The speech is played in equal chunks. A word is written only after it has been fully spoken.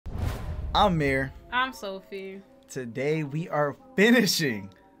I'm Mir. I'm Sophie. Today we are finishing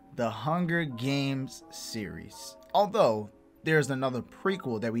the Hunger Games series. Although there's another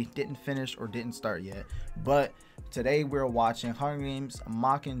prequel that we didn't finish or didn't start yet. But today we're watching Hunger Games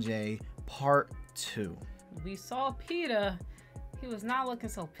Mockingjay Part 2. We saw Peter. He was not looking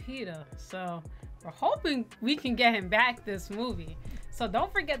so Peter. So we're hoping we can get him back this movie. So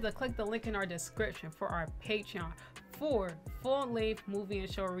don't forget to click the link in our description for our Patreon for full-length movie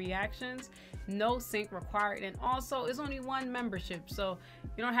and show reactions. No sync required, and also it's only one membership, so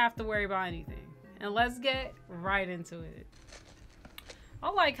you don't have to worry about anything. And let's get right into it. I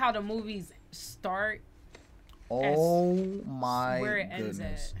like how the movies start. Oh my where it ends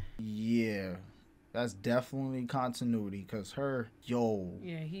goodness. at. Yeah. That's definitely continuity, cause her, yo.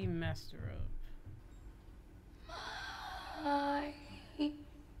 Yeah, he messed her up. Hi.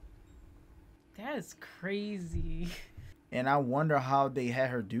 That is crazy. And I wonder how they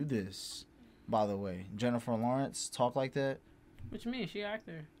had her do this, by the way. Jennifer Lawrence talk like that? What you mean? She an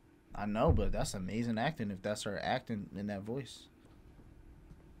actor. I know, but that's amazing acting if that's her acting in that voice.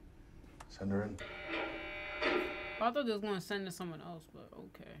 Send her in. I thought they was going to send to someone else, but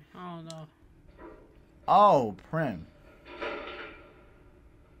okay. I don't know. Oh, Panem.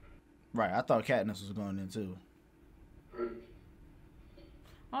 Right, I thought Katniss was going in too.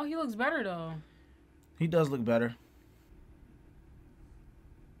 Oh, he looks better though. He does look better.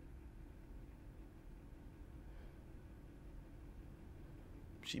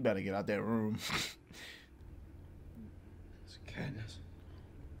 She better get out that room. It's Katniss.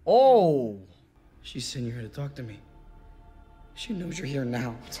 Oh! She sent you here to talk to me. She knows you're here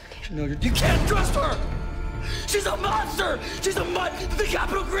now. It's okay. She knows you can't trust her! She's a monster! She's a mutt that the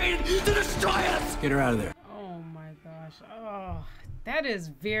Capitol created to destroy us! Get her out of there. Oh my gosh. Oh, that is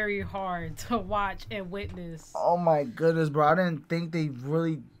very hard to watch and witness. Oh my goodness, bro. I didn't think they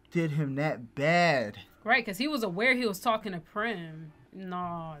really did him that bad. Right, because he was aware he was talking to Prim.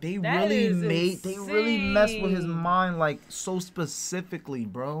 No, They that really is made, they really messed with his insane. mind, like, so specifically,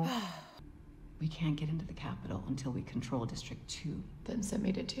 bro. We can't get into the Capitol until we control District 2. Then send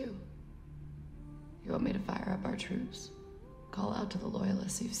me to 2. You want me to fire up our troops? Call out to the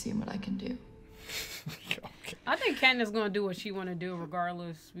loyalists. You've seen what I can do. Okay. I think Katniss gonna do what she wanna do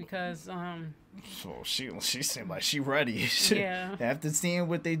regardless because So she seemed like she ready. Yeah. After seeing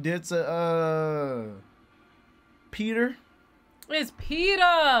what they did to Peter, it's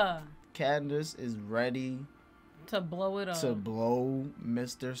Peter Katniss is ready to blow it up. to blow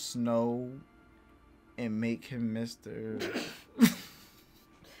Mr. Snow and make him Mr.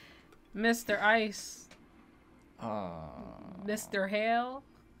 Ice. uh Mr. Hell.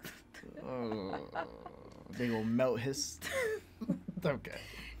 they gonna melt his okay.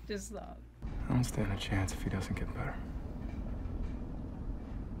 Just stop. I don't stand a chance if he doesn't get better.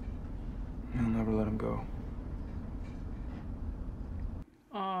 I'll never let him go.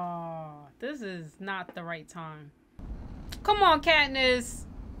 Oh, this is not the right time. Come on, Katniss.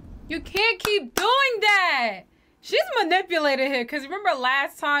 You can't keep doing that. She's manipulated here. Because remember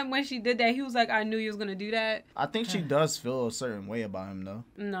last time when she did that, he was like, I knew you was going to do that. I think she does feel a certain way about him though.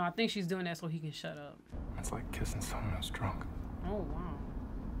 No, I think she's doing that so he can shut up. It's like kissing someone who's drunk. Oh, wow.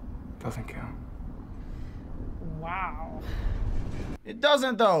 Doesn't count. Wow. It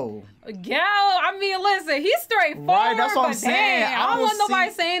doesn't though. Gal, I mean, listen, he's straightforward. Right, that's what I'm but saying. Damn, I don't want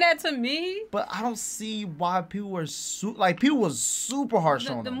nobody saying that to me. But I don't see why people were people was super harsh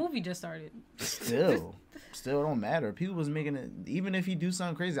on The him. movie just started. Still don't matter. People was making it. Even if he do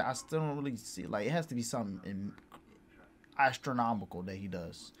something crazy, I still don't really see. Like, it has to be something astronomical that he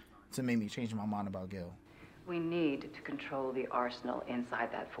does to make me change my mind about Gil. We need to control the arsenal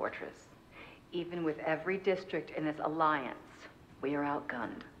inside that fortress. Even with every district in this alliance, we are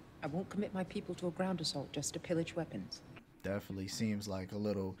outgunned. I won't commit my people to a ground assault just to pillage weapons. Definitely seems like a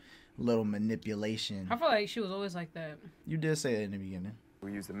little manipulation. I feel like she was always like that. You did say that in the beginning.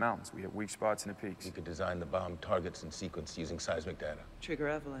 We use the mountains. We have weak spots in the peaks. You could design the bomb targets in sequence using seismic data. Trigger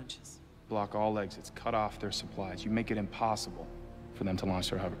avalanches. Block all exits, cut off their supplies. You make it impossible for them to launch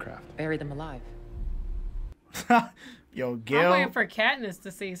their hovercraft. Bury them alive. Yo, I'm Gil. waiting for Katniss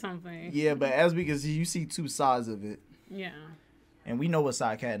to say something. Yeah, but as we can see, you see two sides of it. Yeah. And we know what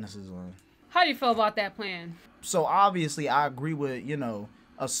side Katniss is on. How do you feel about that plan? So obviously I agree with,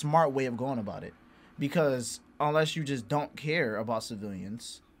 a smart way of going about it. Because unless you just don't care about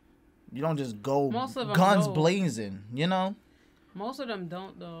civilians, you don't just go Most of them guns don't. blazing, Most of them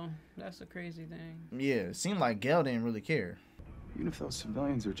don't, though. That's the crazy thing. Yeah, it seemed like Gale didn't really care. Even if those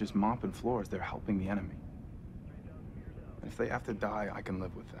civilians are just mopping floors, they're helping the enemy. And if they have to die, I can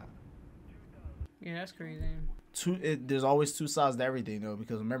live with that. Yeah, that's crazy. there's always two sides to everything though,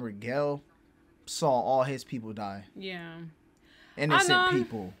 because remember Gale saw all his people die. Yeah. Innocent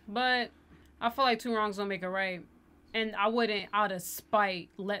people. But I feel like two wrongs don't make a right. And I wouldn't, out of spite,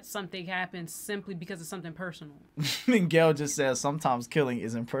 let something happen simply because of something personal. And Gale just says sometimes killing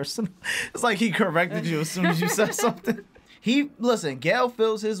isn't personal. It's like he corrected you as soon as you said something. Listen, Gale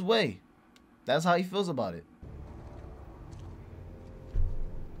feels his way. That's how he feels about it.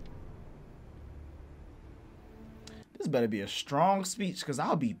 This better be a strong speech, because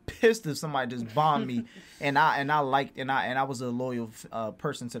I'll be pissed if somebody just bombed me and I was a loyal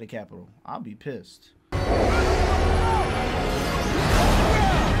person to the Capitol. I'll be pissed.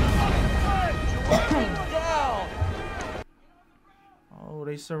 Oh,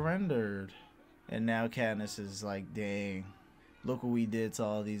 they surrendered. And now Katniss is like, dang, look what we did to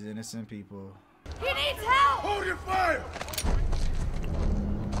all these innocent people. He needs help! Hold your fire!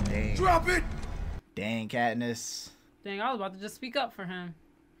 Dang. Drop it! Dang, Katniss. Dang, I was about to just speak up for him.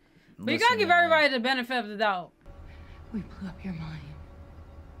 But you gotta give everybody the benefit of the doubt. We blew up your mine.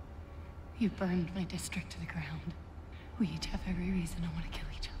 You burned my district to the ground. We each have every reason to want to kill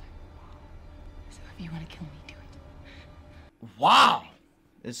each other. So if you want to kill me, do it. Wow.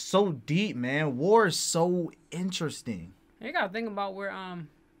 It's so deep, man. War is so interesting. You gotta think about where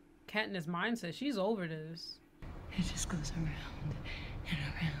Katniss' mindset. She's over this. It just goes around and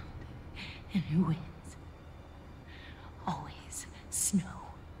around. And who wins? Always snow.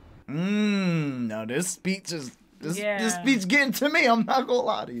 Now this speech is this speech getting to me. I'm not gonna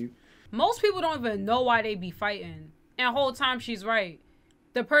lie to you. Most people don't even know why they be fighting. And the whole time she's right.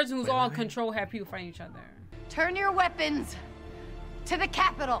 The person who's all in control had people fighting each other. Turn your weapons to the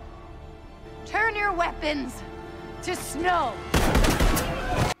Capitol. Turn your weapons to snow.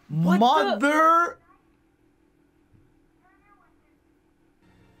 Mother.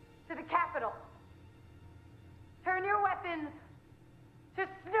 To the Capitol. Turn your weapons to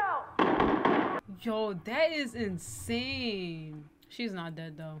snow. Yo, that is insane. She's not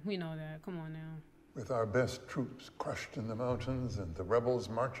dead though. We know that. Come on now. With our best troops crushed in the mountains and the rebels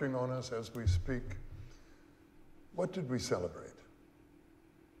marching on us as we speak, what did we celebrate?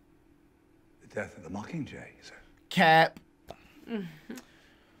 The death of the Mockingjay, sir. Cap.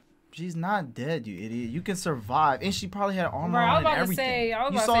 She's not dead, you idiot. You can survive. And she probably had armor on and everything.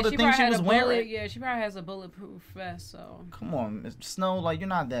 You saw the thing she was wearing? Yeah, she probably has a bulletproof vest, so. Come on, Snow, like, you're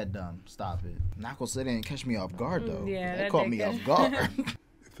not that dumb. Stop it. Not gonna sit in and catch me off guard, though. Yeah, that caught me off guard.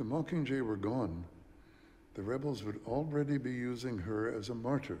 If the Mockingjay were gone, the rebels would already be using her as a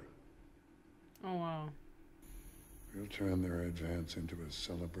martyr. Oh, wow. We'll turn their advance into a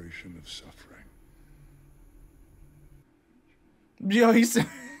celebration of suffering. Yo, he said...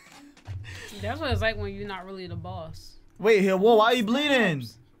 That's what it's like when you're not really the boss. Wait, whoa, why are you bleeding?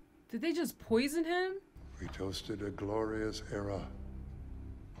 Did they just poison him? We toasted a glorious era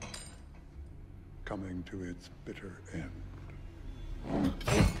coming to its bitter end.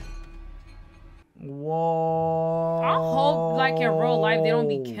 Whoa. I hope, like, in real life, they don't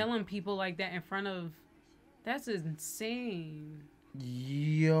be killing people like that in front of... That's insane.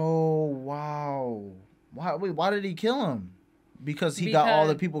 Yo, wow. Why did he kill him? Because he got all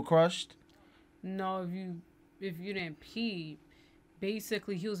the people crushed? No, if you didn't peep,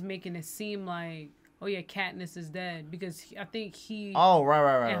 basically he was making it seem like, oh yeah, Katniss is dead, because I think he. Oh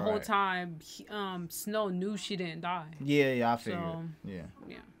right. The whole time, Snow knew she didn't die. Yeah, I figured. So, yeah.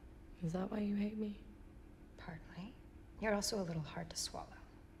 Is that why you hate me? Pardon me? You're also a little hard to swallow.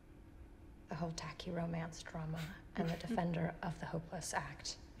 The whole tacky romance drama and the defender of the hopeless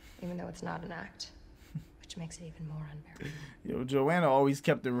act, even though it's not an act. Which makes it even more unbearable. Yo, Joanna always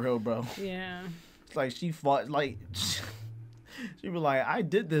kept it real, bro. Yeah. It's like she fought, like, she was like, I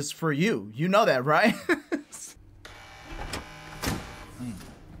did this for you. You know that, right?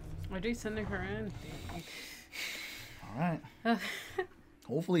 Are they sending her in? All right.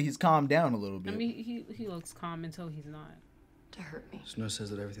 Hopefully he's calmed down a little bit. I mean, he looks calm until he's not. To hurt me. Snow says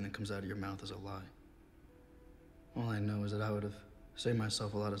that everything that comes out of your mouth is a lie. All I know is that I would have saved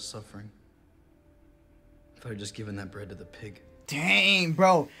myself a lot of suffering if I had just given that bread to the pig. Dang,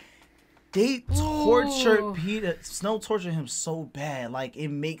 bro. They tortured Peter. Snow tortured him so bad. Like, it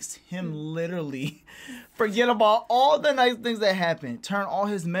makes him literally forget about all the nice things that happened. Turn all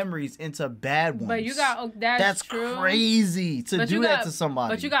his memories into bad ones. But you got, that's true. Crazy to do that to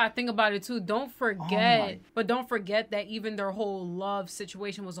somebody. But you got to think about it, too. Don't forget that even their whole love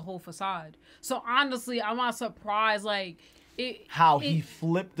situation was a whole facade. So, honestly, I'm not surprised, like... he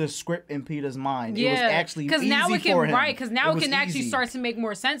flipped the script in Peter's mind. Yeah, it was actually easy now it can, for him. Right, because now it can actually start to make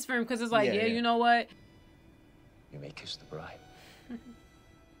more sense for him, because it's like, you know what? You may kiss the bride.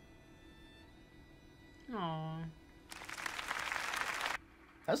 Aww.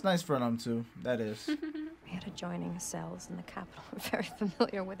 That's nice for them too. That is. We had adjoining cells in the Capitol. We're very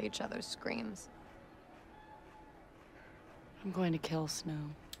familiar with each other's screams. I'm going to kill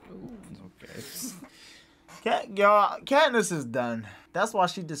Snow. Okay. Y'all, Katniss is done. That's why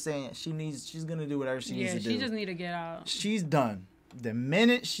she just saying she's gonna do whatever she needs to do. Yeah, she just need to get out. She's done. The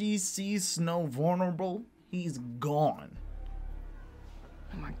minute she sees Snow vulnerable, he's gone.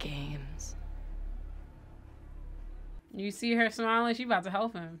 No more games. You see her smiling, she about to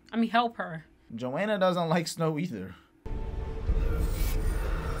help him. I mean, help her. Joanna doesn't like Snow either. I'm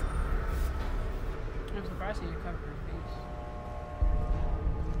surprised she didn't cover her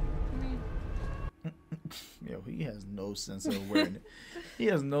face. Yo, he has no sense of awareness. He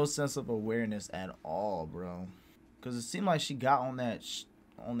has no sense of awareness at all, bro. Cause it seemed like she got on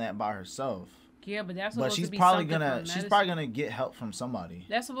that by herself. Yeah, but that's supposed she's to be probably something gonna from she's medicine. probably gonna get help from somebody.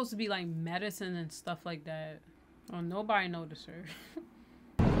 That's supposed to be like medicine and stuff like that. Oh, nobody noticed her.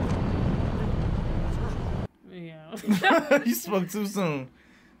 Yeah. You spoke too soon.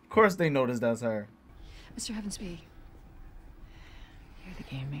 Of course they noticed that's her. Mr. Heavensby, you're the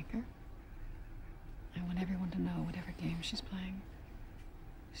game maker. I want everyone to know whatever game she's playing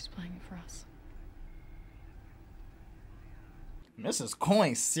it for us. Mrs.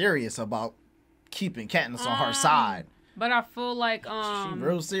 Coin's serious about keeping Katniss on her side. But I feel like She's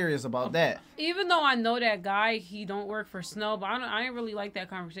real serious about that. even though I know that guy, he don't work for Snow, but I didn't really like that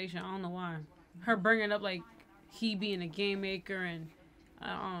conversation. I don't know why. Her bringing up like he being a game maker and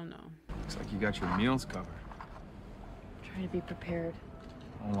I don't know. Looks like you got your meals covered. Trying to be prepared.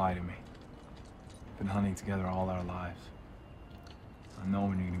 Don't lie to me. Been hunting together all our lives. I know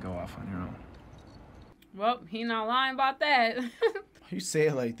when you're gonna go off on your own. Well, he not lying about that. You say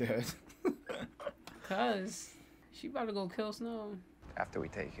it like that. Cause she about to go kill Snow. After we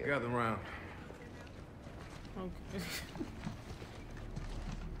take it. Gather round. Okay.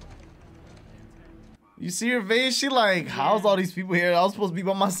 You see her face? She like, how's all these people here? I was supposed to be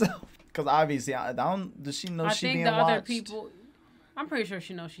by myself. Cause obviously, I don't. Does she know she's being watched? I think the other people. I'm pretty sure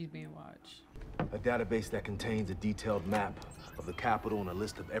she knows she's being watched. A database that contains a detailed map of the Capitol and a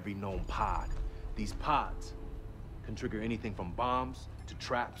list of every known pod. These pods can trigger anything from bombs to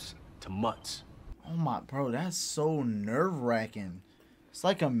traps to mutts. Oh my, bro, that's so nerve-wracking. It's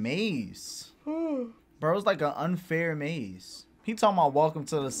like a maze. Bro, it's like an unfair maze. He talking about welcome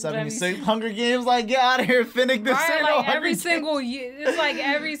to the 76 Hunger Games. Like, get out of here, Finnick. This Right, ain't like no Hunger every Games. single year. It's like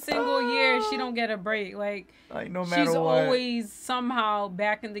every single year she don't get a break. Like no matter she's what. always somehow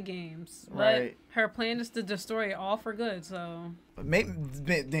back in the games. Right. But her plan is to destroy it all for good. So Maybe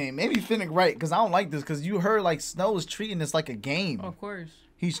Finnick right, because I don't like this, because you heard like Snow is treating this like a game. of course.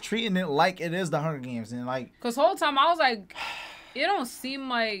 He's treating it like it is the Hunger Games, and like. Cause whole time I was like, it don't seem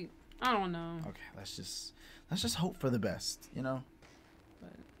like I don't know. Okay, let's just hope for the best, you know.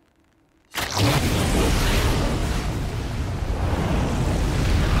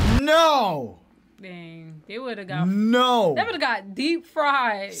 No. Dang, they would have got no. They would have got deep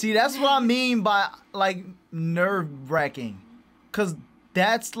fried. See, that's what I mean by like nerve-wracking, cause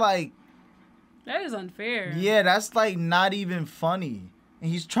that's like. That is unfair. Yeah, that's like not even funny. And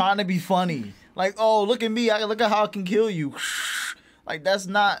he's trying to be funny. Like, oh, look at me. Look at how I can kill you. Like, that's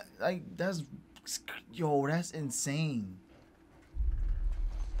not, like, that's, yo, that's insane.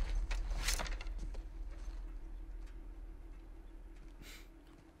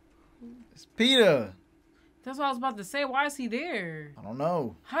 It's Peter. That's what I was about to say. Why is he there? I don't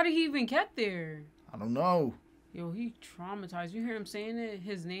know. How did he even get there? I don't know. Yo, he traumatized. You hear him saying it,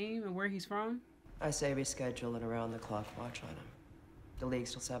 his name and where he's from? I say we schedule an around-the-clock watch on him. The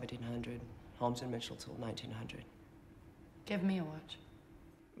League's till 1700. Holmes and Mitchell till 1900. Give me a watch.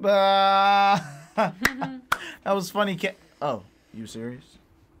 That was funny. Oh, you serious?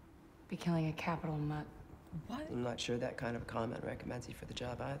 Be killing a capital mutt. What? I'm not sure that kind of a comment recommends you for the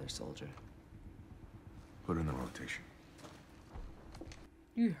job either, soldier. Put in the rotation.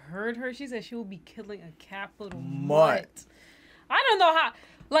 You heard her? She said she will be killing a capital mutt. I don't know how.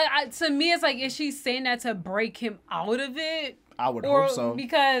 Like, to me, it's like, is she saying that to break him out of it? I would hope so.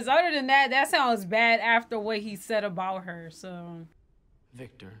 Because other than that, that sounds bad after what he said about her, so.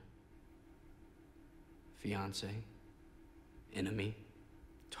 Victor. Fiance. Enemy.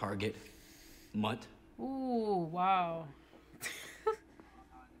 Target. Mutt. Ooh, wow.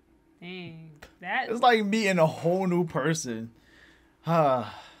 Dang. That. It's like meeting a whole new person. Your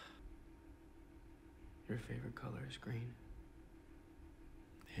favorite color is green.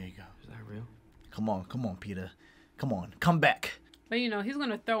 Here you go. Is that real? Come on, Peter. Come on, come back. But you know, he's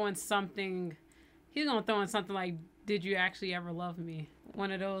gonna throw in something. He's gonna throw in something like, "Did you actually ever love me?"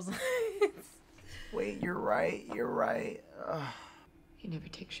 One of those. Wait, you're right. You're right. You never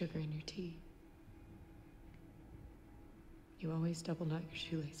take sugar in your tea. You always double knot your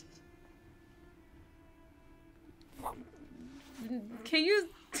shoelaces. Can you?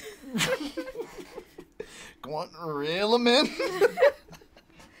 Go on, reel him in.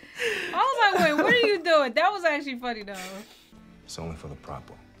 I was like, wait, what are you doing? That was actually funny though. It's only for the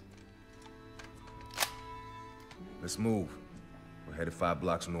proper. Let's move. We're headed 5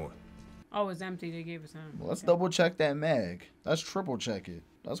 blocks north. Oh, it's empty. They gave us time. Well, let's double check that mag. Let's triple check it.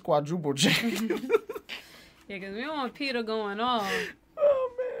 Let's quadruple check it. Yeah, because we don't want Peter going off.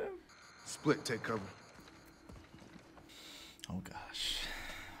 Oh, man. Split, take cover. Oh, gosh.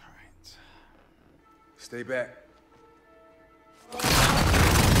 All right. Stay back.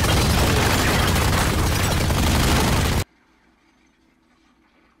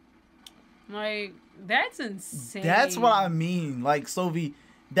 Like, that's insane. That's what I mean. Like, Sophie,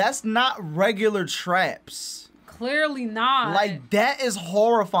 that's not regular traps. Clearly not. Like, that is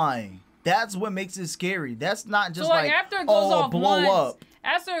horrifying. That's what makes it scary. That's not just so, like after it goes off blow once, up.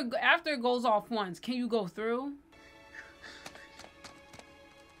 After it goes off once, can you go through?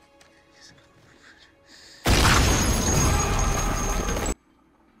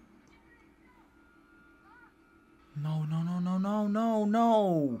 No, no, no, no, no, no,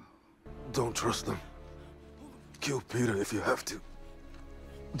 no. Don't trust them. Kill Peter if you have to.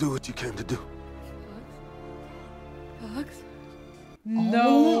 Do what you came to do. Bugs?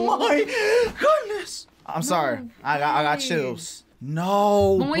 No. Oh my goodness. I'm sorry. I got chills.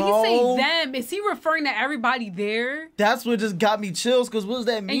 No, But when bro. he say them, is he referring to everybody there? That's what just got me chills. Cause what does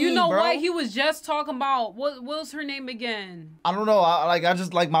that mean, And you know bro? what? He was just talking about what was her name again? I don't know. I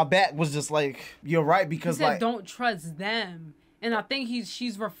just like my back was just like, you're right, He because said, like "Don't trust them," and I think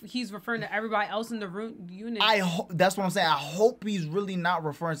he's referring to everybody else in the unit. that's what I'm saying. I hope he's really not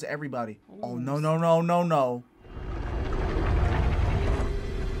referring to everybody. Oh no, no, no, no, no.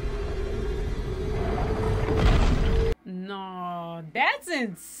 No, that's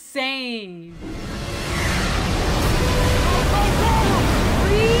insane.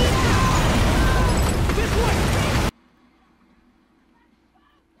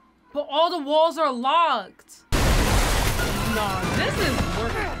 But all the walls are locked. No, this is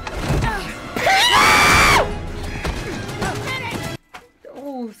working.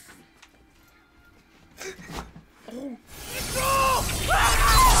 Oh.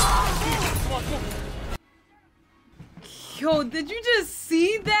 Yo, did you just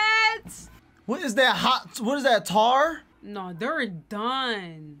see that? What is that what is that, tar? No, they're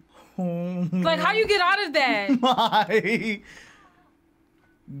done. Oh Like, how you get out of that? My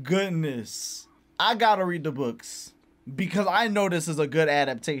goodness. I gotta read the books because I know this is a good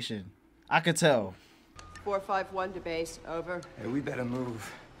adaptation. I could tell. 451 to base, over. Hey, we better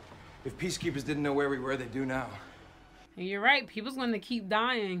move. If peacekeepers didn't know where we were, they do now. And you're right, people's gonna keep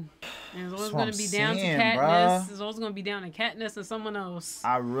dying. And it's always That's what gonna I'm be down to saying, Katniss. bruh. It's always gonna be down to Katniss and someone else.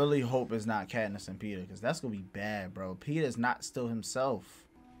 I really hope it's not Katniss and Peter because that's gonna be bad, bro. Peter's not still himself.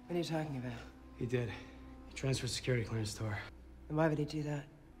 What are you talking about? He did. He transferred security clearance to her. And why would he do that?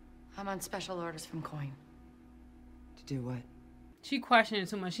 I'm on special orders from Coin. To do what? She questioning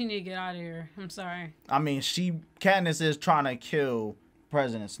too much. She need to get out of here. I'm sorry. I mean, Katniss is trying to kill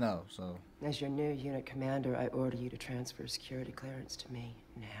President Snow, so. As your new unit commander, I order you to transfer security clearance to me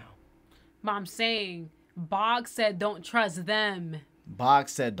now. But I'm saying, Boggs said don't trust them.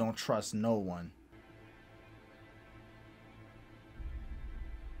 Boggs said don't trust no one.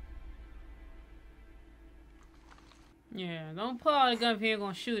 Yeah, don't pull out a gun if you ain't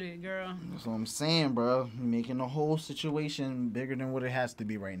gonna shoot it, girl. That's what I'm saying, bro. Making the whole situation bigger than what it has to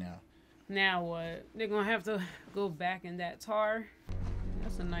be right now. Now what? They're gonna have to go back in that tar.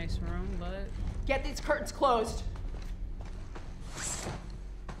 That's a nice room, but... Get these curtains closed!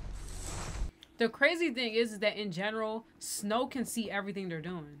 The crazy thing is that in general, Snow can see everything they're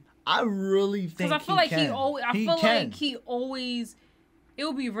doing. I really think Because I feel like he always... It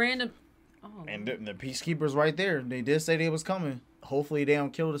would be random... Oh. And the peacekeepers right there. They did say they was coming. Hopefully they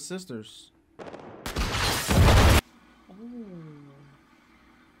don't kill the sisters.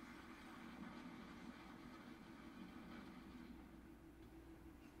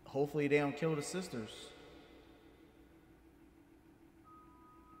 Hopefully they don't kill the sisters.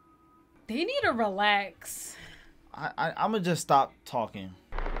 They need to relax. I'm gonna just stop talking.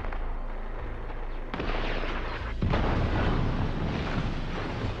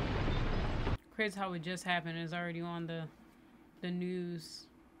 Crazy how it just happened. It's already on the news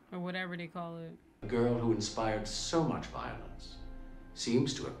or whatever they call it. A girl who inspired so much violence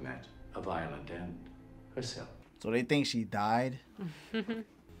seems to have met a violent end herself. So they think she died?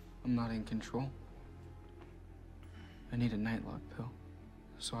 I'm not in control. I need a nightlock pill,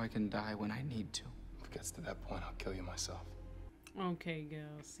 so I can die when I need to. If it gets to that point, I'll kill you myself. Okay, Gil,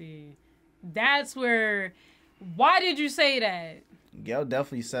 see. That's where... Why did you say that? Gil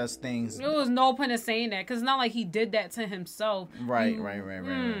definitely says things... There was no point of saying that, because it's not like he did that to himself. Right.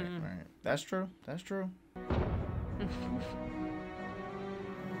 That's true. That's true.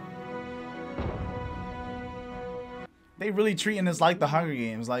 They really treating this like the Hunger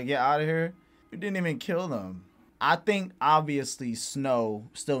Games. Like, get out of here. You didn't even kill them. I think, obviously, Snow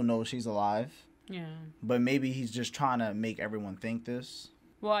still knows she's alive. Yeah. But maybe he's just trying to make everyone think this.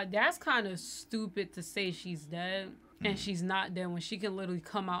 Well, that's kind of stupid to say she's dead and she's not dead when she can literally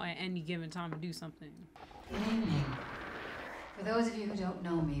come out at any given time and do something. Good evening. For those of you who don't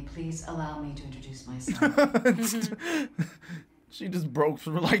know me, please allow me to introduce myself. She just broke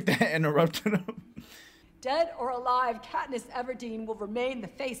through like that, interrupted him. Dead or alive, Katniss Everdeen will remain the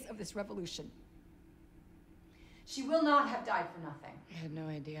face of this revolution. She will not have died for nothing. I had no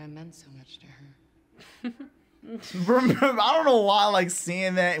idea I meant so much to her. Remember, I don't know why, like,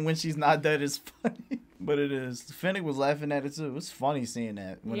 seeing that and when she's not dead is funny. But it is. Finnick was laughing at it too. It's funny seeing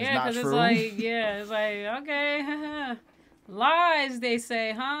that when it's not true. It's like, okay, lies, they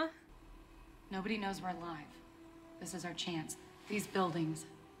say, huh? Nobody knows we're alive. This is our chance. These buildings.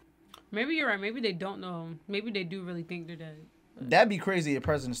 Maybe you're right. Maybe they don't know. Maybe they do really think they're dead. That'd be crazy if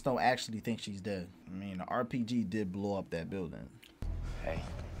President Snow actually thinks she's dead. I mean, the RPG did blow up that building. Hey,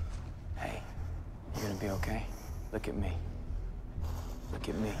 you gonna be okay? Look at me. Look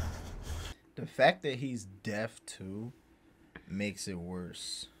at me. The fact that he's deaf too makes it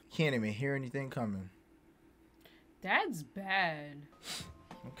worse. Can't even hear anything coming. That's bad.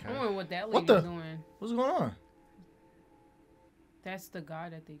 Okay. I wonder what that lady's doing. What's going on? That's the guy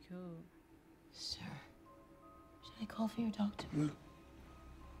that they killed. Sir, should I call for your doctor?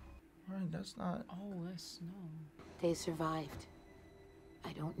 Right, that's not... Oh, that's Snow. They survived.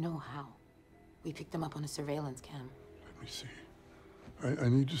 I don't know how. We picked them up on a surveillance cam. Let me see. I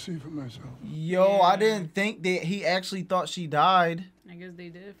need to see for myself. Yo, I didn't think that he actually thought she died. I guess they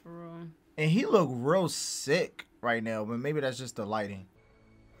did for real. And he looked real sick right now, but maybe that's just the lighting.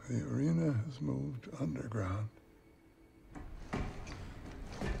 The arena has moved underground.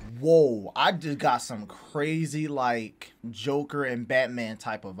 Whoa, I just got some crazy, like, Joker and Batman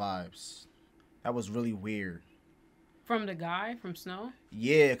type of vibes. That was really weird. From the guy from Snow?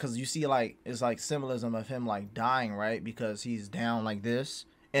 Yeah, because you see, like, it's like symbolism of him, like, dying, right? Because he's down like this.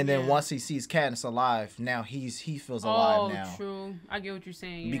 And then once he sees Katniss alive, now he feels alive now. Oh, true. I get what you're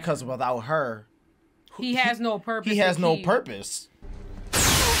saying. Yeah. Because without her... He has no purpose. He has no purpose.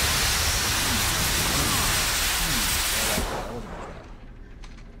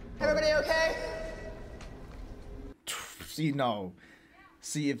 Everybody okay? See, no.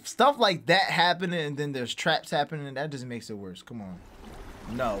 See, if stuff like that happening and then there's traps happening, that just makes it worse. Come on.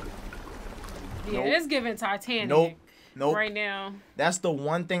 No. Yeah, nope. It's giving Titanic. Nope. Right now. That's the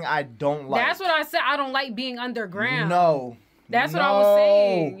one thing I don't like. That's what I said. I don't like being underground. No. That's what I was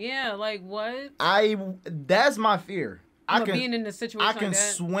saying. Yeah, like what? That's my fear. I can being in a situation I can like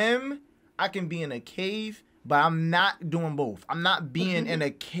that. swim. I can be in a cave, but I'm not doing both. I'm not being in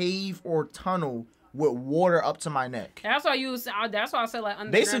a cave or tunnel with water up to my neck. That's why that's why I said like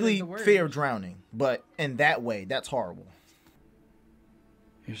underground. Basically, is the word. fear of drowning, but in that way, that's horrible.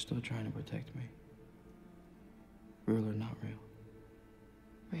 You're still trying to protect me. Real or not real?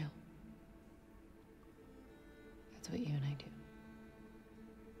 Real. That's what you and I do.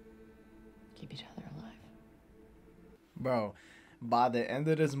 Keep each other alive. Bro, by the end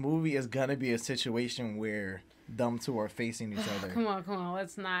of this movie, it's gonna be a situation where them two are facing each other. Come on.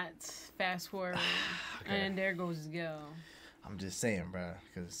 Let's not fast forward. Okay. And there goes Gil. I'm just saying, bro,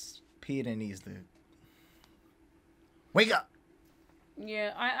 because Peter needs to wake up.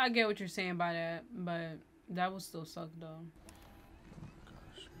 Yeah, I get what you're saying by that, but that would still suck though. Oh my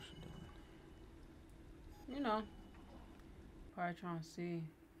gosh, what's she doing? You know, probably trying to see.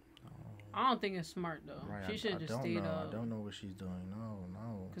 I don't think it's smart though. Right, She should have just stayed up. I don't know what she's doing. No.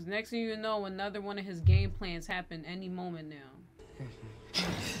 Because next thing you know, another one of his game plans happen any moment now.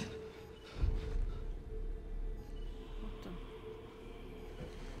 What the?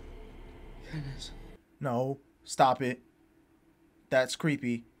 Goodness. No, stop it. That's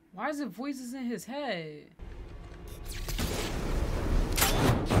creepy. Why is it voices in his head?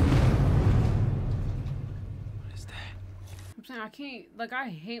 What is that? I'm saying I can't, like, I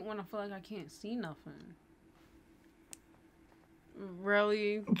hate when I feel like I can't see nothing.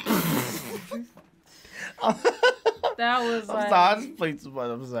 Really? That was I'm like... sorry, I just played too much.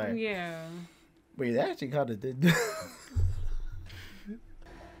 I'm sorry. Yeah. Wait, that actually kind of did.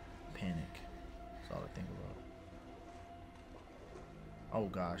 Panic. That's all I think about. Oh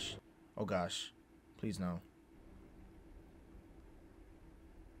gosh. Oh gosh. Please no.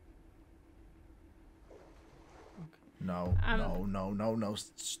 No. No.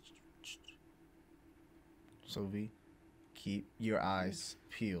 Sylvie, keep your eyes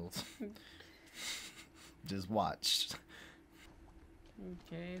peeled. Just watch.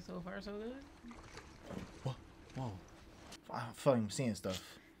 Okay, so far so good. Whoa. I feel like I'm seeing stuff.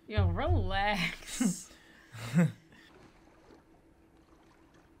 Yo, relax.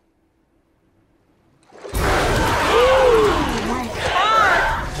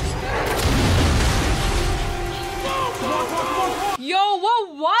 Yo,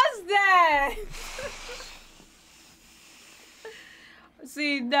 what was that?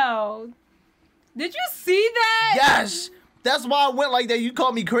 See, no. Did you see that? Yes! That's why I went like that. You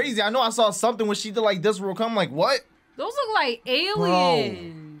called me crazy. I know I saw something when she did like this real quick. I'm like, what? Those look like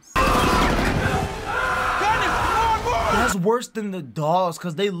aliens. That's worse than the dolls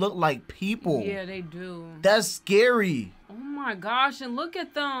because they look like people. Yeah, they do. That's scary. Oh my gosh, and look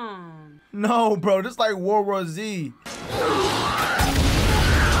at them. No, bro. This is like World War Z.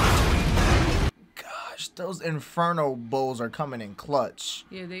 Gosh, those Inferno Bulls are coming in clutch.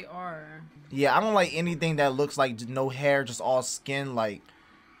 Yeah, they are. Yeah, I don't like anything that looks like no hair, just all skin. Like,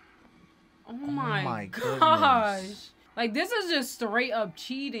 oh my gosh. Goodness. Like, this is just straight up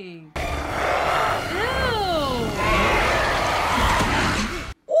cheating. Ew.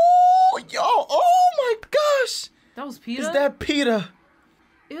 Oh, yo. Oh my gosh. That was Peter? Is that Peter?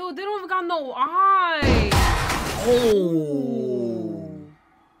 Ew, they don't even got no eyes. Oh.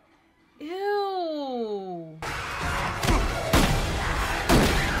 Ew.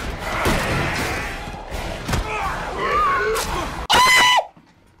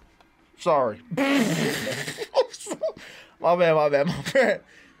 Sorry. My bad.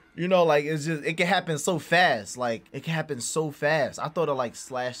 You know, like, it's just, it can happen so fast. Like, it can happen so fast. I thought of, like,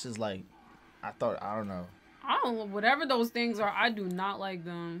 slashes, like, I don't know. I don't know. Whatever those things are, I do not like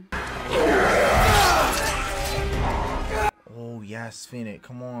them. Oh, yes, Phoenix.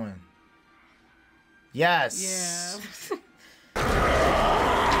 Come on. Yes. Yeah.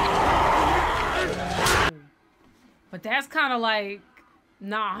 But that's kind of like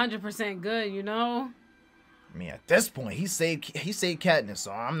not 100% good, you know? I mean, at this point, he saved Katniss,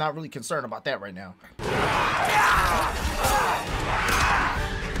 so I'm not really concerned about that right now.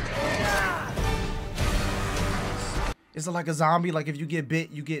 Is it like a zombie? Like if you get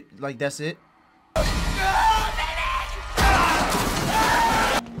bit, you get like that's it? Oh,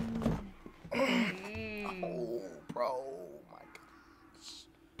 bro, my gosh.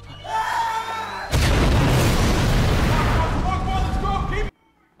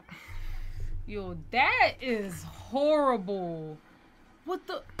 Yo, that is horrible. What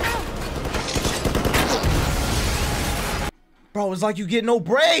the? Bro, it's like you get no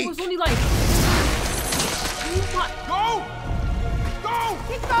break. It was only like. Go!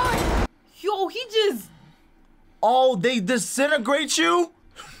 Keep going! Yo, he just. Oh, they disintegrate you?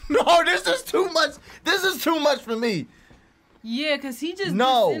 No, this is too much. This is too much for me. Yeah, because he just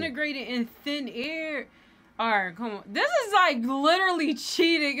disintegrated in thin air. All right, come on. This is like literally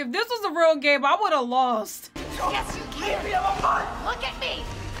cheating. If this was a real game, I would have lost. Yes, you can! Look at me!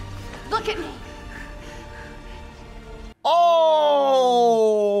 Look at me! Oh!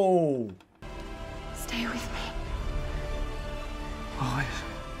 Stay with me. Always.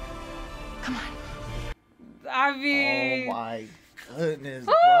 Come on. I mean. Oh my goodness,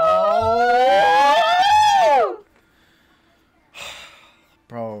 bro.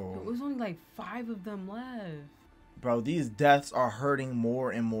 Bro. It was only like 5 of them left. Bro, these deaths are hurting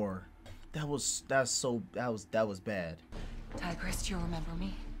more and more. That was bad. Tigress, do you remember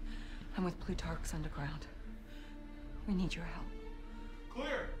me? I'm with Plutarch's Underground. We need your help.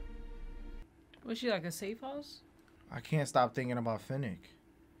 Clear! Was she like a safe house? I can't stop thinking about Finnick.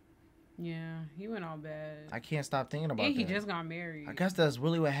 Yeah, he went all bad. I can't stop thinking about And he that. just got married. I guess that's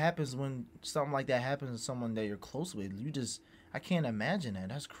really what happens when something like that happens to someone that you're close with. I can't imagine that.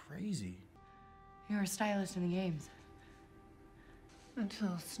 That's crazy. You're a stylist in the games.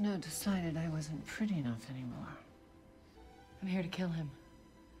 Until Snow decided I wasn't pretty enough anymore. I'm here to kill him.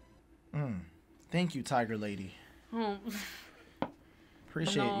 Thank you, Tiger Lady. Oh.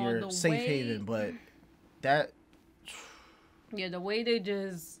 Appreciate No, your the safe way- haven, but that... Yeah, the way they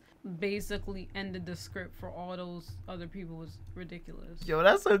just basically ended the script for all those other people was ridiculous. Yo,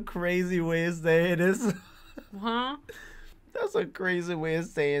 that's a crazy way of saying this. Huh? That's a crazy way of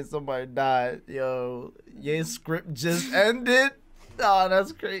saying somebody died. Yo, your script just ended? Oh,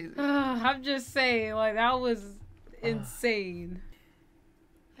 that's crazy. I'm just saying, like, that was insane.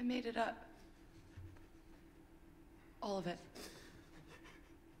 I made it up. All of it.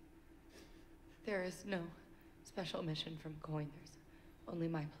 There is no special mission from Coin. There's only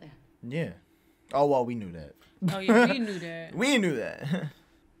my plan. Yeah. Oh, well, we knew that. Oh, yeah, we knew that. We knew that.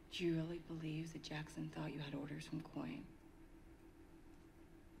 Do you really believe that Jackson thought you had orders from Coin?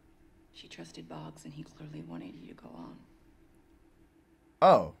 She trusted Boggs, and he clearly wanted you to go on.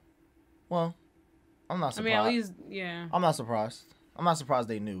 Oh. Well, I'm not surprised. I mean, at least, yeah. I'm not surprised. I'm not surprised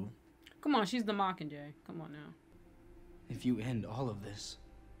they knew. Come on, she's the Mockingjay. Come on now. If you end all of this,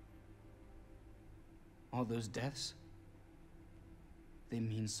 all those deaths, they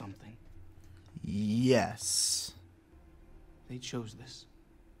mean something. Yes. They chose this.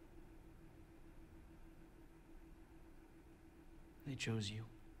 They chose you.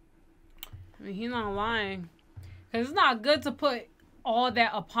 I mean, he's not lying. Because it's not good to put all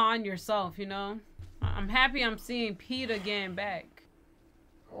that upon yourself, you know? I'm happy I'm seeing Peter getting back.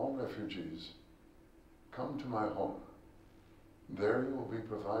 All refugees, come to my home. There you will be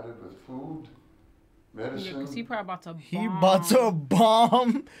provided with food, medicine. Yeah, because he probably about to bomb. He about to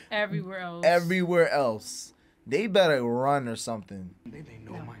bomb everywhere else. Everywhere else. They better run or something. They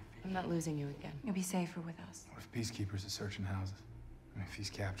know my face. I'm not losing you again. You'll be safer with us. What if peacekeepers are searching houses? I mean, if he's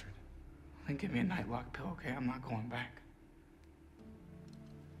captured? Then give me a nightlock pill, okay? I'm not going back.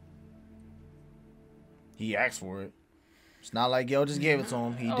 He asked for it. It's not like Gail just gave it to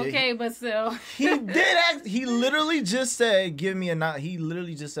him. He did. Okay, but still. He did ask. He literally just said, give me a night. He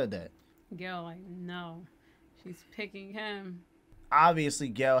literally just said that. Gail, like, no. She's picking him. Obviously,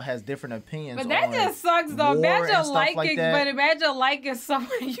 Gail has different opinions. But that just sucks, though. Imagine liking, but imagine liking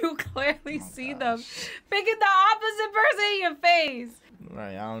someone you clearly see them picking the opposite person in your face.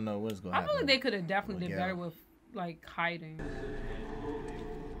 Right, I don't know what's going to happen. I feel like they could have definitely did better with, like, hiding.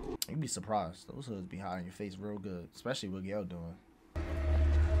 You'd be surprised. Those hoods be hiding your face real good, especially what Gail doing.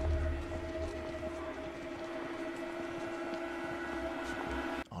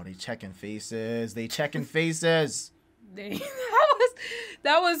 Oh, they checking faces. They checking faces.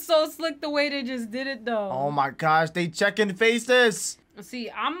 That was so slick the way they just did it, though. Oh my gosh, they checking faces. See,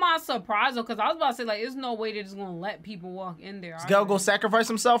 I'm not surprised though, because I was about to say, like, there's no way they're just gonna let people walk in there. Is Gail go sacrifice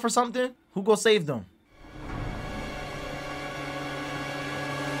himself or something? Who go save them?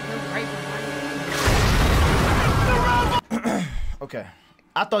 Okay,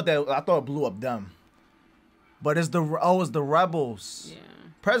 I thought it blew up them, but it's the rebels. Yeah.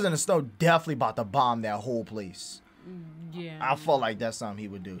 President Snow definitely about to bomb that whole place. Yeah. I felt like that's something he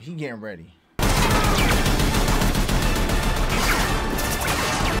would do. He getting ready.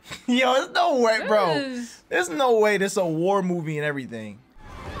 Yo, there's no way, bro. There's no way this a war movie and everything.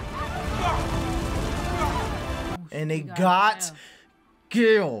 And they got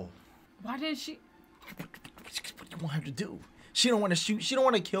Gail. Why didn't she? What do you want her to do? She don't want to shoot. She don't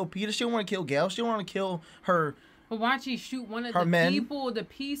want to kill Peter. She don't want to kill Gail. She don't want to kill her. But why don't she shoot one of the people, the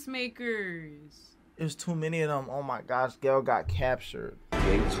peacemakers? There's too many of them. Oh my gosh, Gail got captured.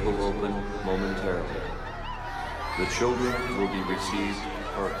 Gates will open momentarily. The children will be received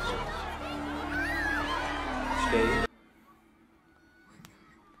first. Stay.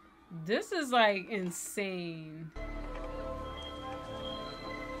 This is like insane.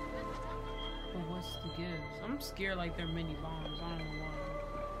 But what's the gives? I'm scared like they're mini bombs. I don't know why.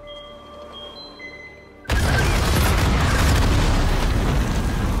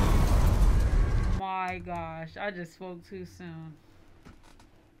 My gosh, I just spoke too soon.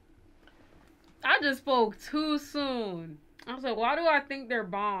 I just spoke too soon. I was like, why do I think they're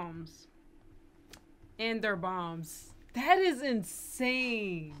bombs? And they're bombs. That is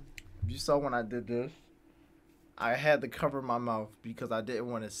insane. You saw when I did this, I had to cover my mouth because I didn't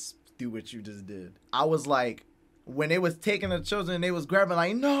want to do what you just did. I was like, when they was taking the children and they was grabbing,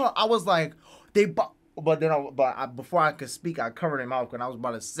 like, no, I was like, but then before I could speak, I covered him out when I was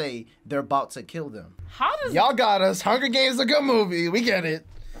about to say they're about to kill them. How does y'all got us? Hunger Games is a good movie. We get it.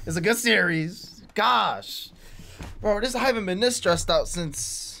 It's a good series. Gosh, bro, I haven't been this stressed out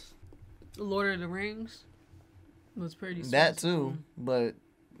since Lord of the Rings. Was pretty stressful. That too, but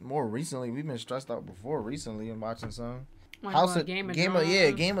more recently we've been stressed out before. Recently, and watching some. Game of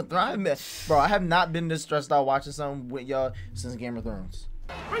Thrones. Game of Thrones. Bro, I have not been this stressed out watching something with y'all since Game of Thrones.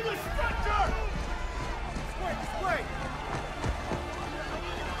 Bring the stretcher! Wait.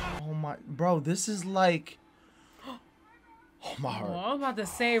 Oh my, bro, this is like, oh my heart. Oh, I was about to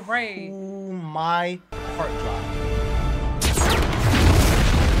say right. Oh my heart dropped.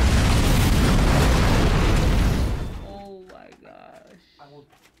 Oh my gosh. I will.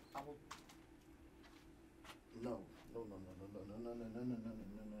 No.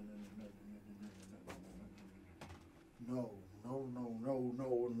 No. no, no, no,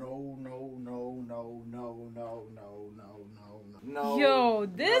 no, no, no, no, no, no, no, no, no, no. Yo,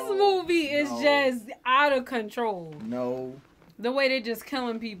 this movie is just out of control. No. The way they just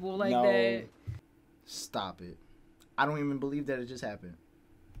killing people like that. Stop it. I don't even believe that it just happened.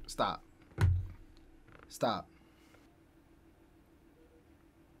 Stop. Stop.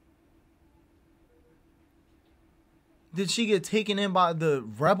 Did she get taken in by the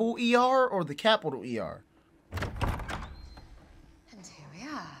Rebel ER or the Capital ER? And here we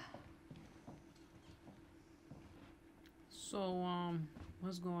are. So,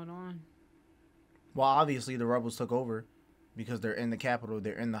 what's going on? Well, obviously the rebels took over because they're in the Capitol,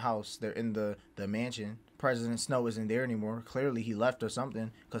 they're in the house, they're in the mansion. President Snow isn't there anymore. Clearly he left or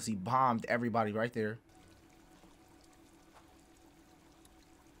something because he bombed everybody right there.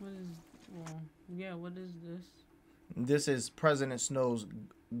 What is, well, yeah, what is this? This is President Snow's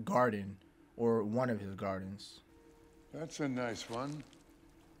garden, or one of his gardens. That's a nice one.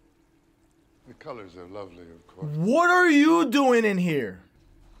 The colors are lovely, of course. What are you doing in here?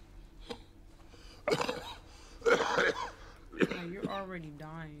 Oh, you're already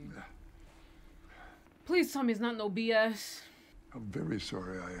dying. Please tell me it's not no BS. I'm very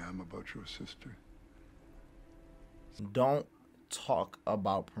sorry I am about your sister. Don't talk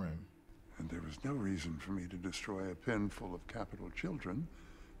about Prim. And there was no reason for me to destroy a pen full of capital children.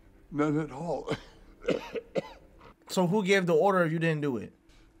 None at all. So who gave the order if you didn't do it?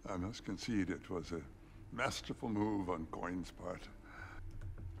 I must concede it was a masterful move on Coin's part.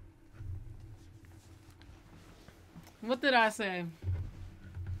 What did I say?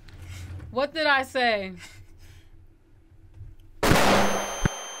 What did I say?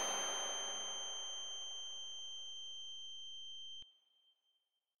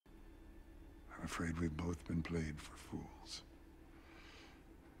 I'm afraid we've both been played for fools.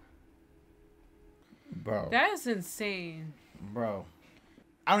 Bro. That's insane. Bro.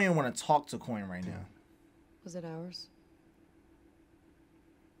 I don't even want to talk to Coin right now. Was it ours?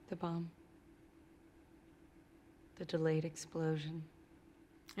 The bomb? The delayed explosion?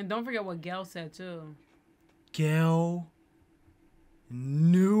 And don't forget what Gail said too. Gail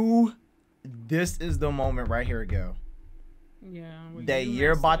knew. This is the moment right here, Gail. Yeah. That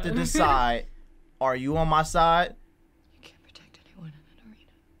you're about to decide, are you on my side? You can't protect anyone in an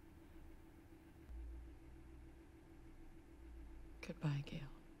arena. Goodbye, Gail.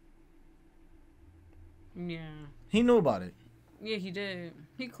 Yeah. He knew about it. Yeah, he did.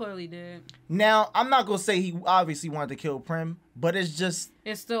 He clearly did. Now, I'm not going to say he obviously wanted to kill Prim, but it's just,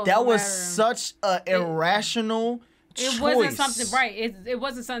 it's still that was such an irrational choice. It wasn't something, right. It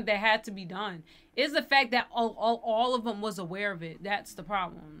wasn't something that had to be done. It's the fact that all of them was aware of it. That's the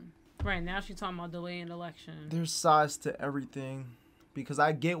problem. Right, now she's talking about delaying the election. There's sides to everything. Because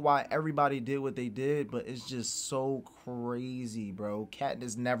I get why everybody did what they did, but it's just so crazy, bro.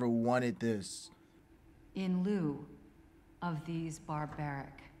 Katniss never wanted this. In lieu of these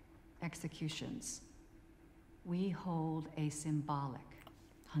barbaric executions, we hold a symbolic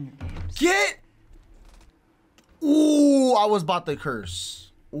Hunger Games. Get! Ooh, I was about to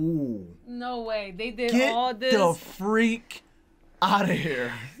curse. Ooh. No way. They did Get all this. Get the freak out of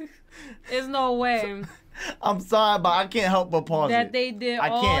here. There's no way. I'm sorry, but I can't help but pause that it. They did I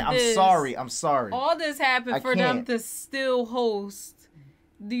can't. All this, I'm sorry. I'm sorry. All this happened for them to still host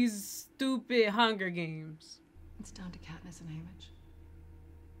these stupid Hunger Games. It's down to Katniss and Haymitch.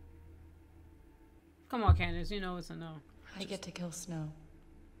 Come on, Candace. You know it's a no. I get to kill Snow.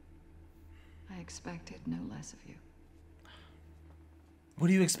 I expected no less of you. What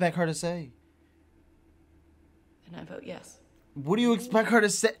do you expect her to say? And I vote yes. What do you expect her to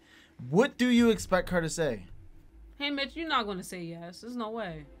say? What do you expect her to say? Hey, Mitch, you're not going to say yes. There's no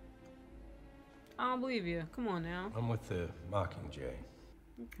way. I don't believe you. Come on now. I'm with the Mockingjay.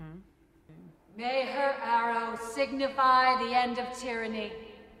 Okay. May her arrow signify the end of tyranny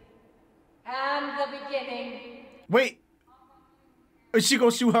and the beginning. Wait. Is she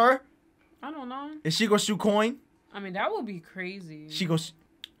gonna shoot her? I don't know. Is she gonna shoot Coin? I mean, that would be crazy. She goes.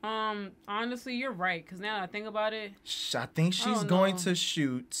 Honestly, you're right. Cause now that I think about it, I think she's going to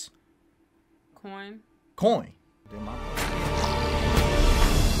shoot Coin.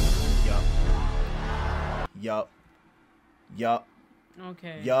 Yup.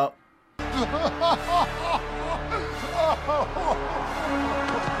 Okay. Yup.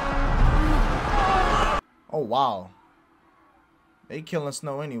 Oh wow. They killing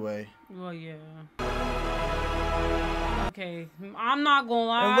Snow anyway. Well, yeah. Okay, I'm not gonna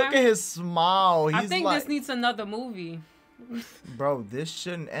lie. And look at his smile. He's I think like, this needs another movie. Bro, this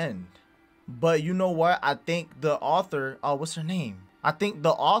shouldn't end. But you know what? I think the author, what's her name? I think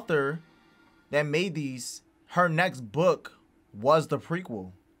the author that made these, her next book was the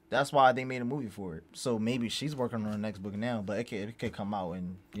prequel. That's why they made a movie for it. So maybe she's working on the next book now, but it could come out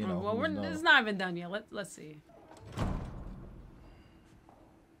and Well, it's not even done yet. Let's see.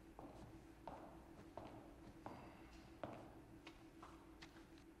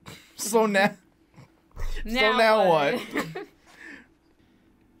 So now what?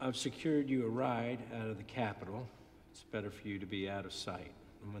 I've secured you a ride out of the Capitol. It's better for you to be out of sight.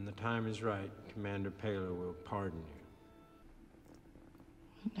 And when the time is right, Commander Paler will pardon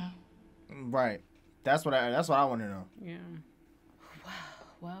you. No. Right. That's what I want to know. Yeah.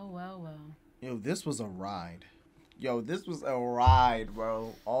 Well. Yo, this was a ride.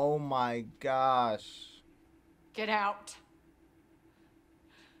 Bro. Oh my gosh. Get out.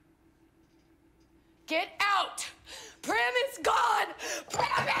 Get out! Prim is gone!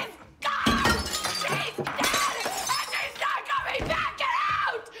 Prim is gone! She's dead! And she's not coming back! Get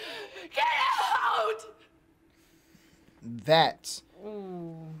out! Get out! That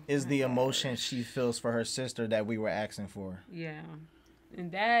is the emotion she feels for her sister that we were asking for. Yeah.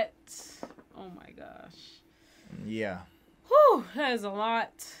 And that, oh my gosh. Yeah. Whew, that is a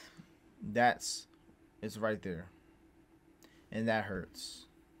lot. It's right there. And that hurts.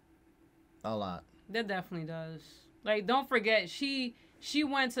 A lot. That definitely does. Like, don't forget, she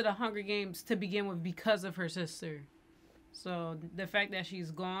went to the Hunger Games to begin with because of her sister. So the fact that she's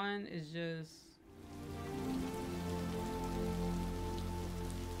gone is just...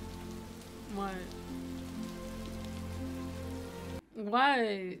 What?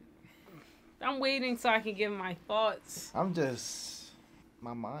 I'm waiting so I can give my thoughts. My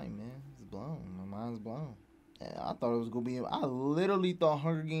mind, man, is blown. My mind's blown. Yeah, I thought it was going to be... I literally thought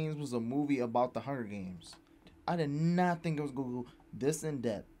Hunger Games was a movie about the Hunger Games. I did not think it was going to go this in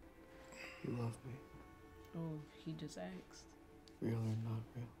depth. You love me. Oh, he just asked. Real or not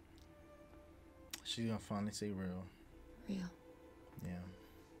real? She's going to finally say real. Real. Yeah.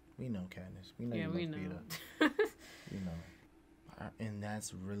 We know, Katniss. We know Yeah, you we love know. Peter. We know. And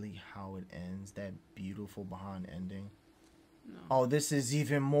that's really how it ends. That beautiful behind ending. No. Oh, this is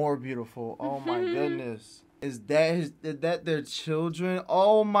even more beautiful. Oh my goodness. Is that their children?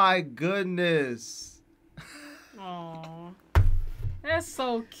 Oh my goodness. Aww. That's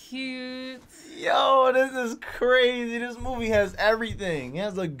so cute. Yo, this is crazy. This movie has everything. It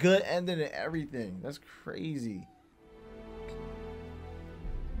has a good ending and everything. That's crazy.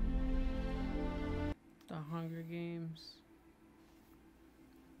 The Hunger Games.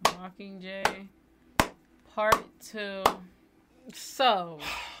 Mockingjay. Part 2. So,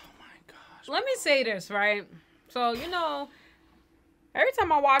 let me say this, right? So, every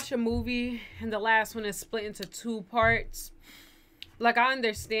time I watch a movie and the last one is split into 2 parts, like, I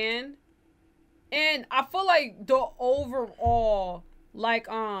understand. And I feel like the overall, like,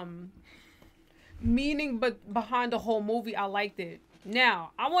 meaning behind the whole movie, I liked it.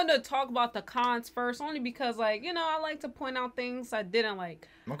 Now, I want to talk about the cons first, only because, like, I like to point out things I didn't like.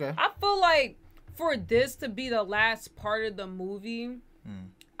 Okay. I feel like for this to be the last part of the movie,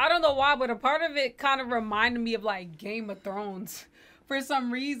 I don't know why, but a part of it kind of reminded me of, like, Game of Thrones for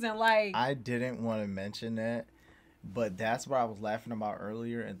some reason. Like, I didn't want to mention that, but that's what I was laughing about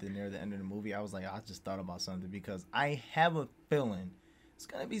earlier. And then near the end of the movie, I was like, I just thought about something, because I have a feeling it's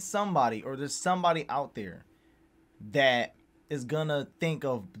going to be somebody, or there's somebody out there that is going to think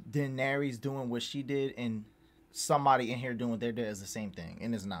of Daenerys doing what she did and somebody in here doing what they did as the same thing.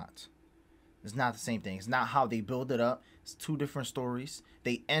 And it's not. It's not the same thing. It's not how they build it up. It's 2 different stories.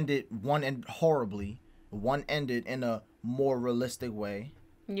 They ended, one ended horribly. One ended in a more realistic way.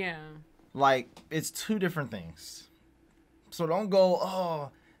 Yeah. Like, it's 2 different things. So don't go,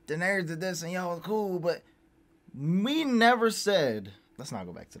 oh, Daenerys did this and y'all was cool, but we never said... Let's not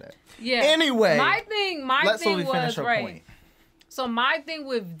go back to that. Yeah. Anyway. My thing was, right. Point. So my thing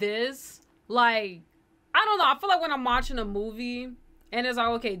with this, like, I don't know. I feel like when I'm watching a movie and it's like,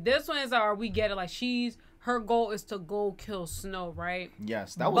 okay, this one is we get it. Like, her goal is to go kill Snow, right?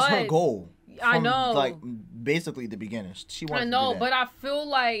 Yes, that was her goal. I know. Like, basically the beginning. She wanted to do that. But I feel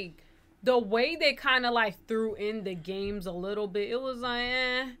like the way they kind of, like, threw in the games a little bit, it was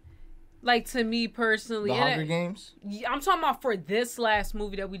like, Like, to me personally. The Hunger Games? I'm talking about for this last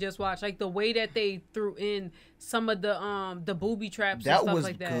movie that we just watched. Like, the way that they threw in some of the booby traps and stuff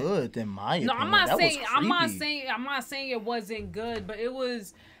like that. That was good, in my opinion. No, I'm not saying it wasn't good, but it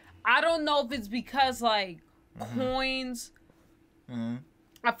was... I don't know if it's because, like, coins...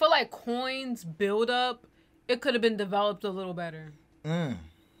 I feel like coins build up, it could have been developed a little better.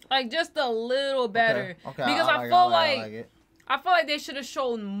 Like, just a little better. Okay. Because I feel like they should have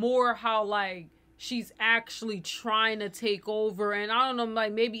shown more how, like, she's actually trying to take over, and I don't know,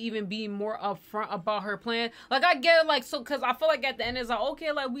 like maybe even being more upfront about her plan. Like I get it, like so, because I feel like at the end it's like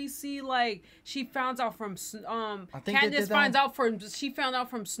okay, like we see like she found out from Katniss she found out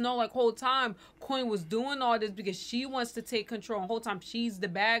from Snow like whole time Quinn was doing all this because she wants to take control. And whole time she's the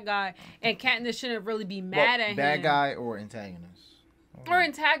bad guy, and Katniss shouldn't really be mad at him. Bad guy or antagonist? Or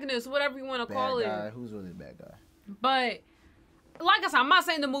antagonist, whatever you want to call it. Bad guy. Who's really the bad guy? But like I said, I'm not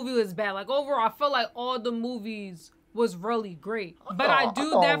saying the movie was bad. Like overall, I feel like all the movies was really great. But I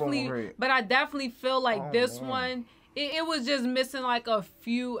definitely feel like this one, it was just missing like a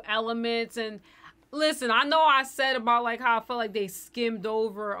few elements. And listen, I know I said about like how I felt like they skimmed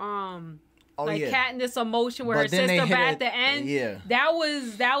over Katniss' emotion with her sister, but at the end, that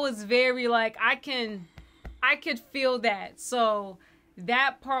was very like I could feel that. So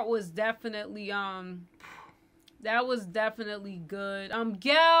that part was definitely good.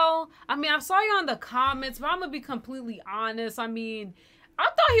 Gail, I mean, I saw you on the comments, but I'm gonna be completely honest. I mean, I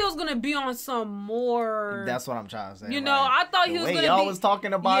thought he was gonna be on some more. That's what I'm trying to say. You know, I thought he was gonna be. Y'all was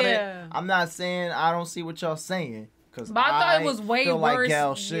talking about it. I'm not saying I don't see what y'all saying. But I thought it was way feel worse. Like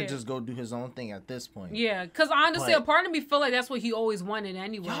Gal should just go do his own thing at this point. Yeah, because honestly, a part of me feel like that's what he always wanted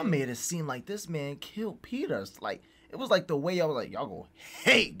anyway. Y'all made it seem like this man killed Peter. Like it was like the way y'all was like, y'all go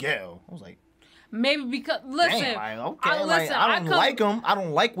hate Gal. I was like, maybe because listen, dang, like, okay, I don't like him. I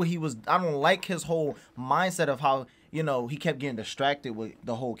don't like what he was. I don't like his whole mindset of how he kept getting distracted with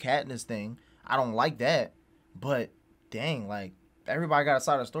the whole Katniss thing. I don't like that. But dang, like. Everybody got a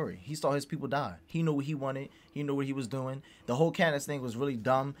side of the story. He saw his people die. He knew what he wanted. He knew what he was doing. The whole Katniss thing was really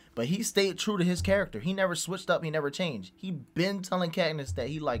dumb, but he stayed true to his character. He never switched up. He never changed. He been telling Katniss that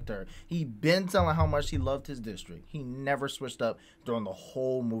he liked her. He been telling how much he loved his district. He never switched up during the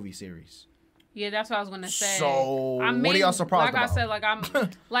whole movie series. Yeah, that's what I was gonna say. So, what are y'all surprised about? Like I said, like I'm,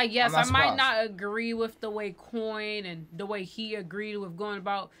 like yes, I might not agree with the way Coin and the way he agreed with going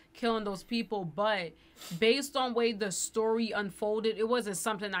about killing those people, but based on the way the story unfolded, it wasn't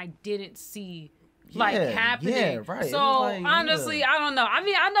something I didn't see happening. Yeah, right. So honestly, I don't know. I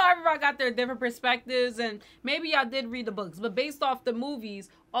mean, I know everybody got their different perspectives, and maybe y'all did read the books, but based off the movies,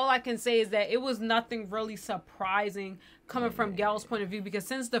 all I can say is that it was nothing really surprising coming from Gal's point of view, because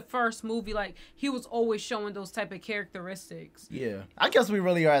since the first movie, like, he was always showing those type of characteristics. Yeah. I guess we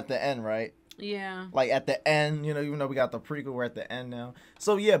really are at the end, right? Yeah. Like, at the end, even though we got the prequel, we're at the end now.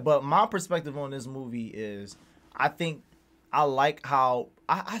 So, yeah, but my perspective on this movie is, I think I like how,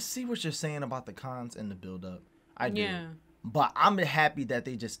 I see what you're saying about the cons and the build-up. I do. Yeah. But I'm happy that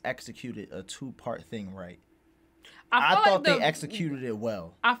they just executed a 2-part thing right. I thought they executed it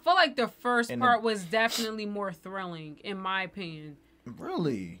well. I feel like the first part was definitely more thrilling, in my opinion.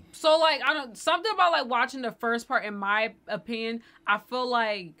 Really? So, like, something about, like, watching the first part, in my opinion, I feel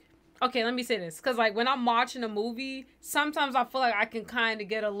like, okay, let me say this. Because, like, when I'm watching a movie, sometimes I feel like I can kind of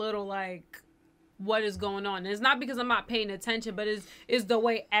get a little, like, what is going on. And it's not because I'm not paying attention, but it's the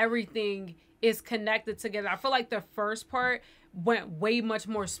way everything is connected together. I feel like the first part went way much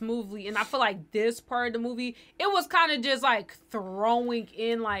more smoothly, and I feel like this part of the movie, it was kind of just like throwing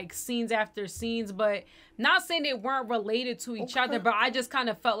in like scenes after scenes, but not saying they weren't related to each other, but I just kind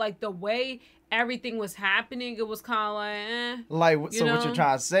of felt like the way everything was happening, it was kind of like what you're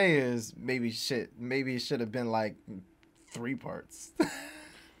trying to say is maybe it should have been like 3 parts.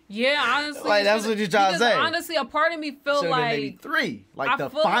 Yeah, honestly, like that's what you're trying to say. Honestly, a part of me felt like maybe 3, like the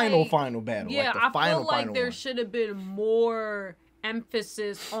final battle. Yeah, like I feel like there should have been more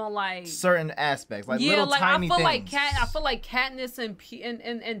emphasis on like certain aspects, like little tiny things. I feel like Katniss and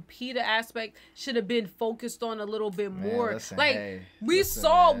Peter aspect should have been focused on a little bit more. We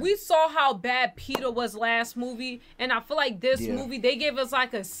saw how bad Peter was last movie, and I feel like this movie they gave us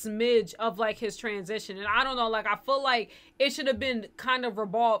like a smidge of like his transition, and I don't know, like I feel like it should have been kind of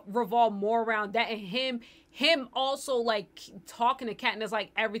revolve more around that, and him also like talking to Katniss, like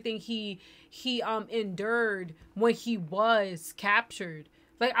everything he endured when he was captured.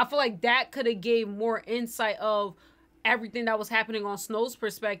 Like I feel like that could have gave more insight of everything that was happening on Snow's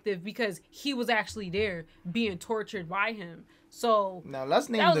perspective, because he was actually there being tortured by him. So now let's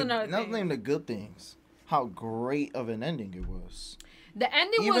name the good things. How great of an ending it was. The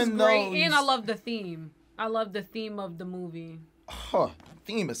ending was great, and I love the theme. I love the theme of the movie.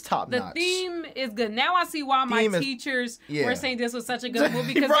 Theme is top notch. The theme is good. Now I see why my teachers were saying this was such a good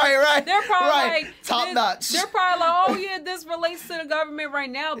movie, because they're probably like top notch. They're probably like, oh yeah, this relates to the government right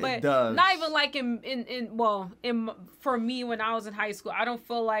now, but not even like for me when I was in high school. I don't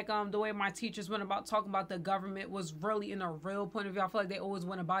feel like the way my teachers went about talking about the government was really in a real point of view. I feel like they always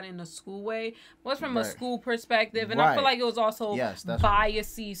went about it in a school way, but from a school perspective, and I feel like it was also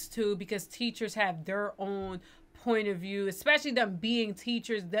biases too, because teachers have their own point of view, especially them being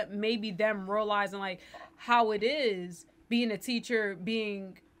teachers, that maybe them realizing like how it is being a teacher,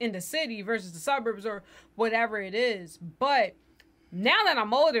 being in the city versus the suburbs or whatever it is. But now that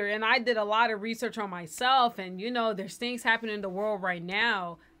I'm older and I did a lot of research on myself, and you know, there's things happening in the world right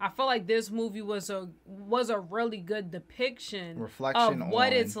now, I feel like this movie was a really good depiction of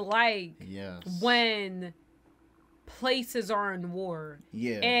what it's like when places are in war.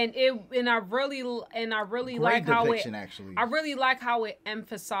 And I really like how it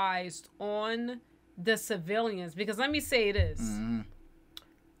emphasized on the civilians, because let me say this.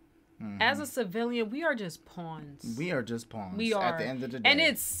 As a civilian, we are just pawns. We are just pawns. We are. At the end of the day. And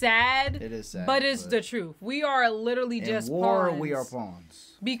it's sad. It is sad. But it's the truth. We are literally just in war, pawns. we are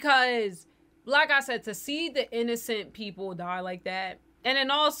pawns. Because, like I said, to see the innocent people die like that, and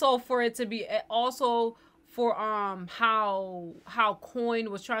then also for it to be also for how Coin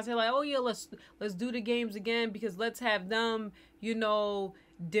was trying to say like, oh yeah, let's do the games again, because let's have them, you know,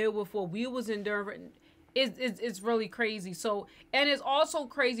 deal with what we was enduring. It's really crazy. So, and it's also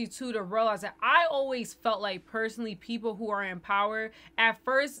crazy too to realize that I always felt like personally people who are in power, at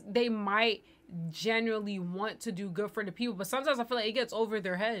first they might genuinely want to do good for the people, but sometimes I feel like it gets over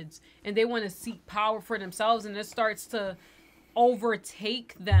their heads and they want to seek power for themselves, and it starts to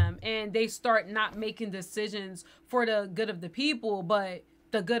overtake them and they start not making decisions for the good of the people but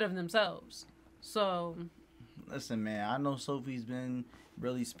the good of themselves. So listen, man, I know Sophie's been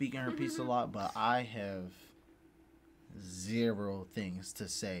really speaking her piece a lot, but I have zero things to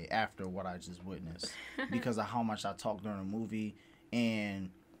say after what I just witnessed because of how much I talked during the movie and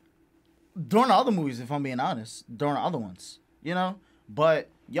during the other movies, if I'm being honest, during the other ones, you know. But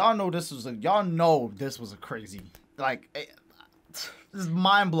y'all know this was a crazy, like, this is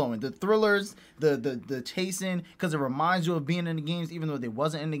mind blowing. The thrillers, the chasing, because it reminds you of being in the games, even though they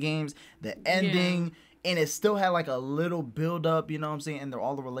wasn't in the games. The ending, and it still had like a little build up, you know what I'm saying? And they're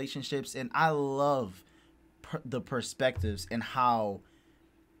all the relationships, and I love the perspectives and how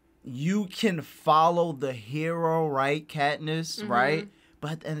you can follow the hero, right, Katniss, right?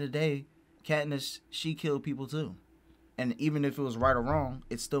 But at the end of the day, Katniss, she killed people too, and even if it was right or wrong,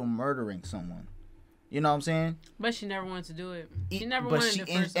 it's still murdering someone. You know what I'm saying? But she never wanted to do it. She never wanted to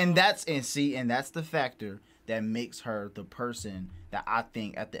first. And that's the factor that makes her the person that I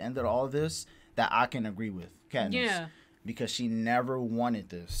think at the end of all this that I can agree with, Katniss. Yeah. Because she never wanted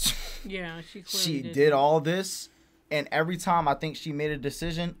this. Yeah, she clearly did all this, and every time I think she made a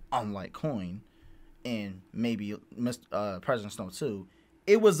decision, unlike Coin, and maybe President Snow too,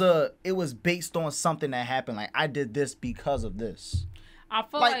 it was based on something that happened. Like, I did this because of this. I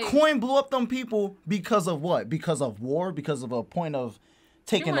feel like Coin blew up them people because of what? Because of war? Because of a point of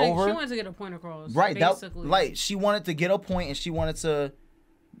taking over? She wanted to get a point across. Right. Basically. She wanted to get a point and she wanted to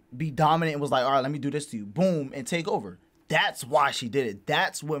be dominant and was like, all right, let me do this to you. Boom, and take over. That's why she did it.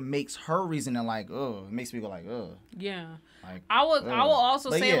 That's what makes her reasoning like, it makes me go like, Yeah. Like, I will also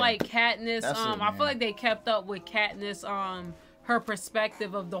say like Katniss, I feel like they kept up with Katniss, her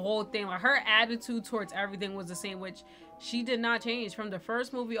perspective of the whole thing. Like, her attitude towards everything was the same, which she did not change from the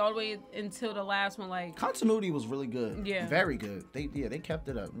first movie all the way until the last one. Like, continuity was really good. Yeah, very good. They kept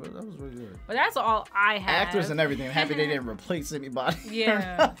it up. That was really good. But that's all I have. Actors and everything. I'm happy they didn't replace anybody.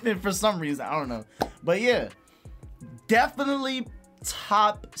 Yeah. For some reason, I don't know. But yeah, definitely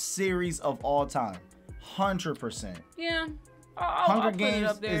top series of all time. 100%. Yeah. I'll put it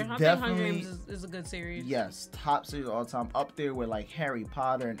up there. I think Hunger Games is a good series. Yes, top series of all time. Up there with like Harry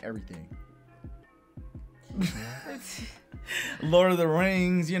Potter and everything. Lord of the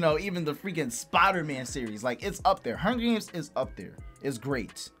Rings, you know, even the freaking Spider-Man series. Like, it's up there. Hunger Games is up there. It's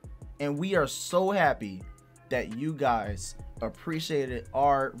great. And we are so happy that you guys appreciated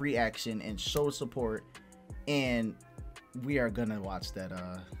our reaction and showed support. And we are gonna watch that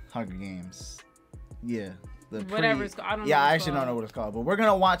Hunger Games. Yeah. Whatever it's called. I don't know. Yeah, I actually don't know what it's called. But we're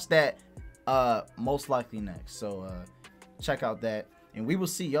gonna watch that most likely next. So check out that. And we will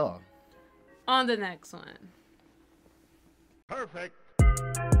see y'all on the next one. Perfect.